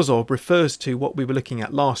because of refers to what we were looking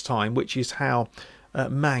at last time, which is how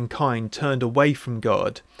mankind turned away from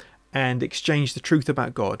God and exchanged the truth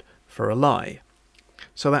about God for a lie.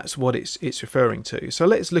 So that's what it's referring to. So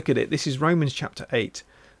let's look at it. This is Romans chapter 8,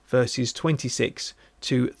 verses 26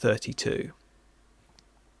 to 32.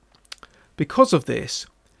 Because of this,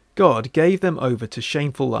 God gave them over to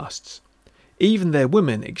shameful lusts. Even their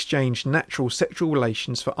women exchanged natural sexual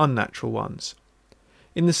relations for unnatural ones.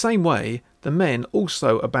 In the same way, the men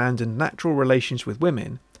also abandoned natural relations with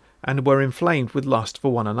women and were inflamed with lust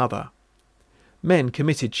for one another. Men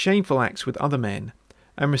committed shameful acts with other men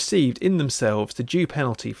and received in themselves the due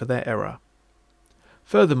penalty for their error.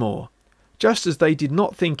 Furthermore, just as they did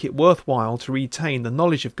not think it worthwhile to retain the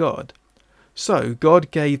knowledge of God, so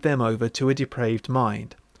God gave them over to a depraved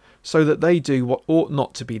mind, so that they do what ought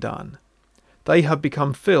not to be done. They have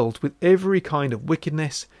become filled with every kind of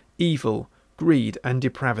wickedness, evil, greed, and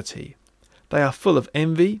depravity. They are full of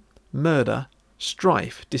envy, murder,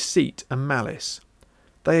 strife, deceit, and malice.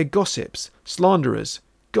 They are gossips, slanderers,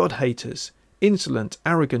 God-haters, insolent,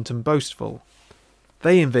 arrogant, and boastful.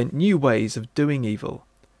 They invent new ways of doing evil.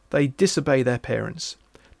 They disobey their parents.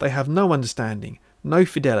 They have no understanding, no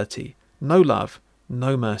fidelity, no love,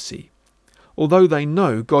 no mercy. Although they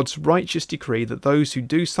know God's righteous decree that those who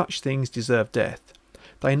do such things deserve death,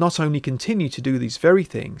 they not only continue to do these very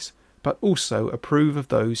things, but also approve of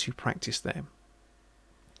those who practice them.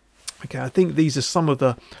 Okay, I think these are some of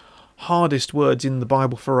the hardest words in the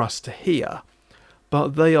Bible for us to hear,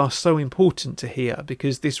 but they are so important to hear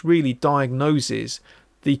because this really diagnoses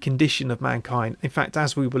the condition of mankind. In fact,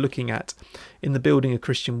 as we were looking at in the Building a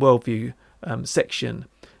Christian Worldview section,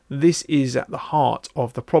 this is at the heart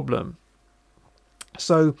of the problem.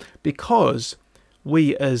 So because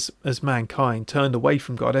we as mankind turned away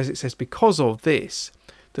from God, as it says, because of this,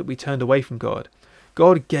 that we turned away from God,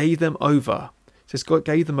 God gave them over. It says God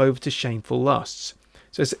gave them over to shameful lusts.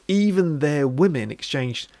 So it's even their women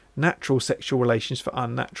exchanged natural sexual relations for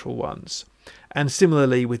unnatural ones. And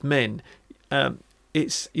similarly with men,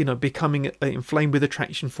 it's becoming inflamed with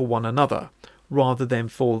attraction for one another rather than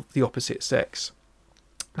for the opposite sex.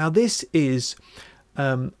 Now this is,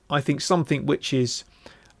 I think, something which is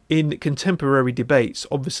in contemporary debates.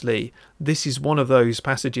 Obviously, this is one of those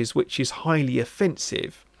passages which is highly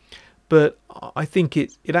offensive, but I think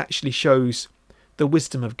it actually shows the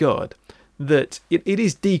wisdom of God, that it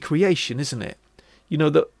is decreation, isn't it?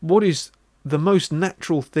 That what is the most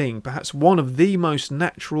natural thing, perhaps one of the most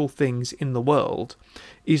natural things in the world,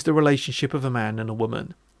 is the relationship of a man and a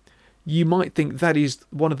woman. You might think that is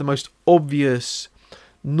one of the most obvious,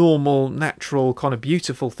 normal, natural, kind of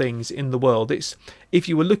beautiful things in the world. It's, if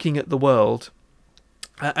you were looking at the world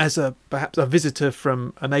as perhaps a visitor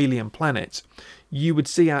from an alien planet, you would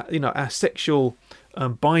see our sexual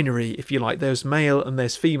binary, if you like. There's male and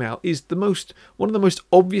there's female, is one of the most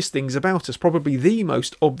obvious things about us, probably the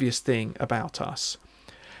most obvious thing about us.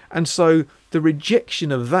 And so the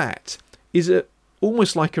rejection of that is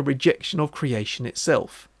almost like a rejection of creation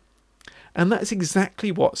itself. And that's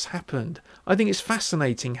exactly what's happened. I think it's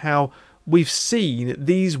fascinating how we've seen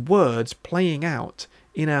these words playing out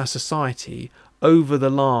in our society over the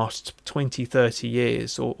last 20, 30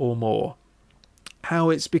 years or more. How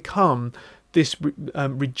it's become this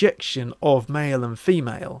rejection of male and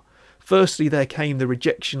female. Firstly, there came the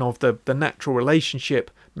rejection of the natural relationship,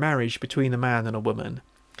 marriage between a man and a woman.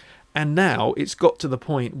 And now it's got to the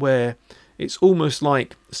point where it's almost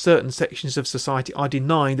like certain sections of society are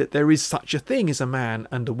denying that there is such a thing as a man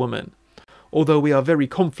and a woman. Although we are very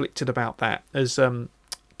conflicted about that, as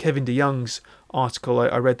Kevin DeYoung's article,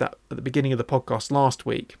 I read that at the beginning of the podcast last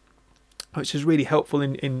week, which is really helpful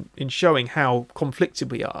in showing how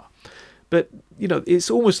conflicted we are. But, it's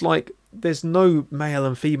almost like there's no male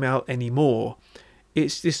and female anymore.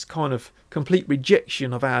 It's this kind of complete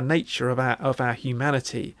rejection of our nature, of our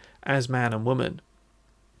humanity as man and woman.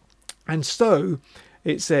 And so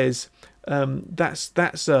it says that's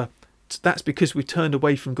because we've turned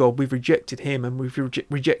away from God. We've rejected him, and we've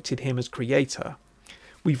rejected him as creator.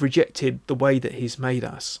 We've rejected the way that he's made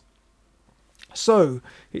us. So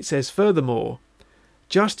it says, furthermore,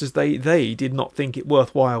 just as they did not think it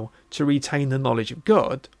worthwhile to retain the knowledge of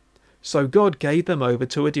God, so God gave them over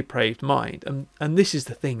to a depraved mind. And this is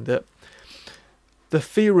the thing, that the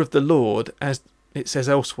fear of the Lord, as it says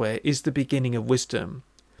elsewhere, is the beginning of wisdom.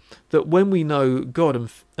 That when we know God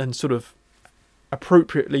and sort of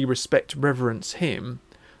appropriately respect, reverence him,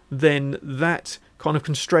 then that kind of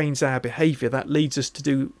constrains our behaviour. That leads us to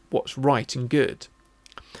do what's right and good.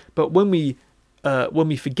 But when we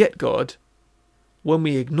forget God, when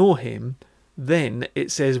we ignore him, then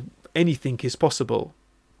it says anything is possible.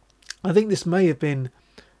 I think this may have been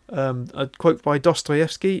a quote by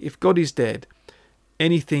Dostoevsky: if God is dead,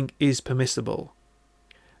 anything is permissible.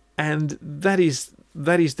 And that is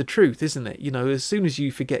the truth, isn't it? As soon as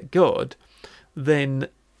you forget God, then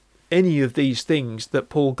any of these things that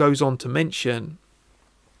Paul goes on to mention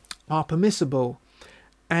are permissible.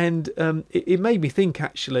 And it made me think,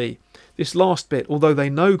 actually, this last bit, although they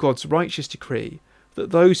know God's righteous decree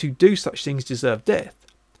that those who do such things deserve death,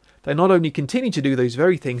 they not only continue to do those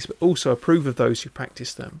very things, but also approve of those who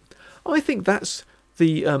practice them. I think that's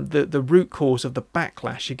the root cause of the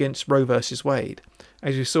backlash against Roe versus Wade,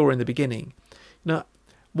 as we saw in the beginning. Now,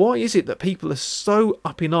 why is it that people are so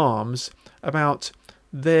up in arms about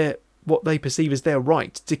what they perceive as their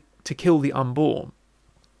right to kill the unborn?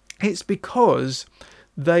 It's because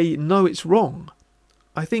they know it's wrong.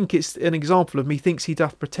 I think it's an example of methinks he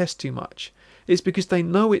doth protest too much. It's because they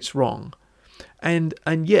know it's wrong, and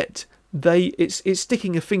yet it's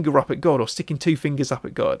sticking a finger up at God, or sticking two fingers up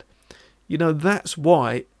at God. That's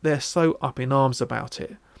why they're so up in arms about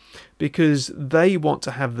it, because they want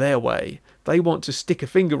to have their way. They want to stick a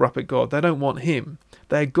finger up at God. They don't want him.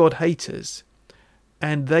 They're God haters,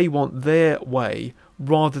 and they want their way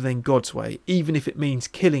rather than God's way, even if it means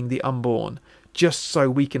killing the unborn, just so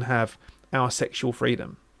we can have our sexual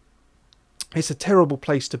freedom. It's a terrible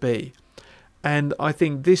place to be, and I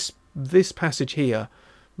think this passage here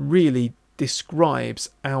really describes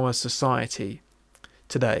our society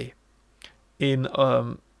today.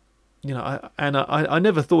 I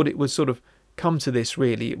never thought it would sort of come to this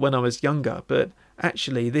really when I was younger, but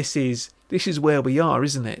actually this is where we are,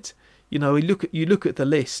 isn't it? You look at the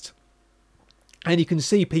list, and you can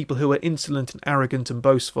see people who are insolent and arrogant and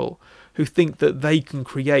boastful, who think that they can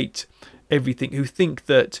create everything, who think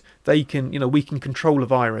that they can, we can control a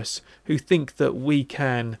virus, who think that we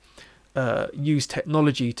can use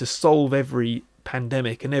technology to solve every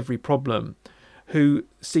pandemic and every problem, who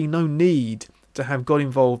see no need to have God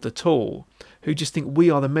involved at all, who just think we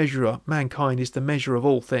are the measurer, mankind is the measure of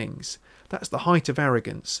all things. That's the height of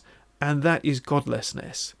arrogance, and that is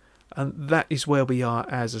godlessness, and that is where we are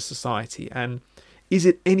as a society. And is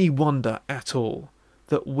it any wonder at all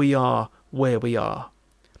that we are where we are?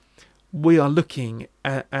 We are looking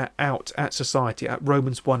out at society, at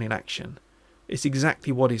Romans 1 in action. It's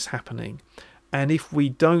exactly what is happening, and if we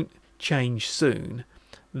don't change soon,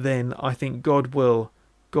 then I think God will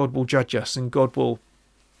judge us, and God will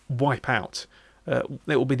wipe out. It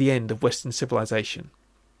will be the end of Western civilization.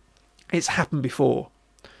 It's happened before.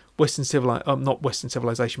 Not Western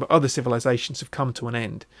civilization, but other civilizations have come to an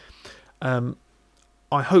end.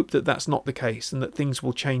 I hope that that's not the case, and that things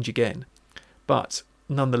will change again. But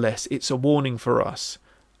nonetheless, it's a warning for us,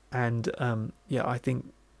 and I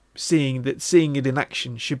think seeing it in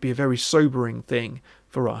action should be a very sobering thing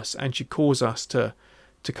for us, and should cause us to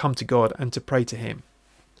come to God and to pray to him.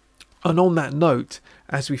 And on that note,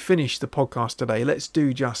 as we finish the podcast today, let's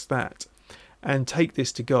do just that and take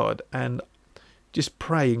this to God and just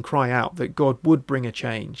pray and cry out that God would bring a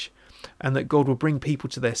change, and that God will bring people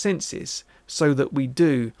to their senses, so that we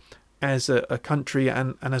do, as a country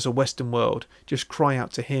and as a Western world, just cry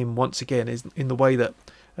out to him once again in the way that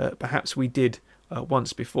perhaps we did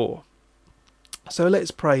once before. So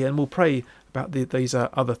let's pray, and we'll pray about these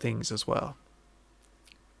other things as well.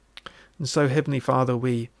 And so, Heavenly Father,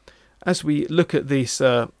 as we look at this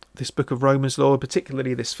book of Romans, Lord,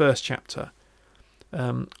 particularly this first chapter,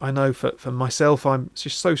 I know for myself, I'm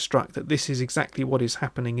just so struck that this is exactly what is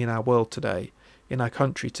happening in our world today, in our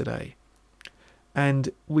country today. And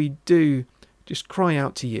we do just cry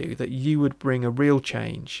out to you that you would bring a real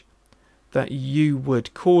change, that you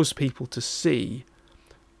would cause people to see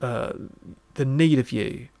the need of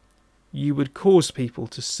you. You would cause people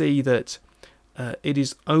to see that it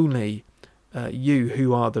is only you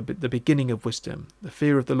who are the beginning of wisdom. The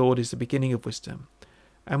fear of the Lord is the beginning of wisdom.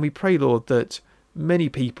 And we pray, Lord, that many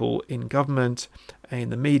people in government, in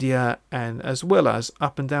the media, and as well as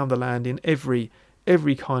up and down the land in every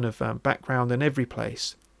kind of background and every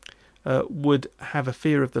place, would have a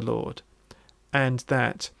fear of the Lord, and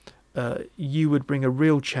that you would bring a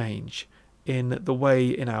real change in the way,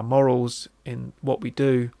 in our morals, in what we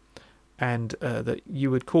do, and that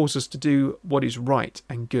you would cause us to do what is right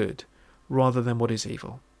and good rather than what is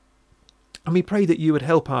evil. And we pray that you would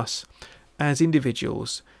help us as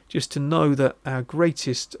individuals just to know that our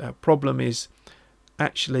greatest problem is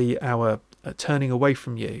actually our turning away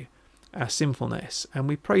from you, our sinfulness. And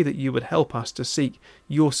we pray that you would help us to seek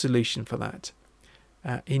your solution for that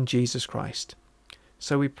in Jesus Christ.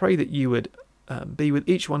 So we pray that you would be with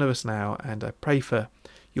each one of us now, and I pray for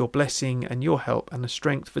your blessing and your help and the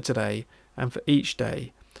strength for today and for each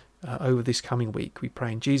day over this coming week. We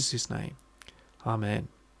pray in Jesus' name. Amen.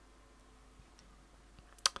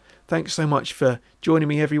 Thanks so much for joining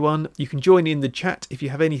me, everyone. You can join in the chat if you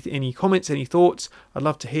have any comments, any thoughts. I'd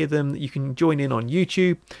love to hear them. You can join in on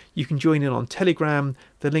YouTube. You can join in on Telegram.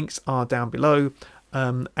 The links are down below.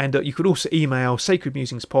 And you could also email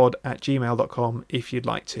sacredmusingspod@gmail.com if you'd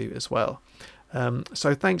like to as well.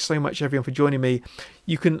 So thanks so much, everyone, for joining me.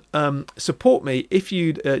 You can support me if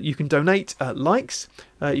you can donate likes.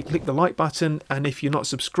 You click the like button, and if you're not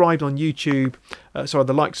subscribed on YouTube,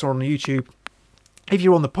 the likes are on YouTube. If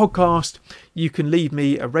you're on the podcast, you can leave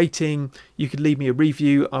me a rating. You can leave me a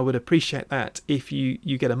review. I would appreciate that if you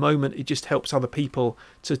get a moment. It just helps other people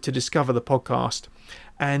to discover the podcast.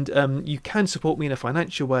 And you can support me in a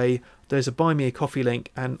financial way. There's a Buy Me a Coffee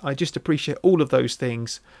link, and I just appreciate all of those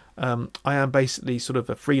things. I am basically sort of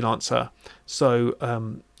a freelancer, so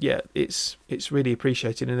it's really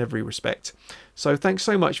appreciated in every respect. So thanks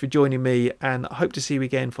so much for joining me, and I hope to see you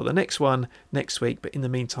again for the next one next week. But in the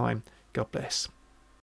meantime, God bless.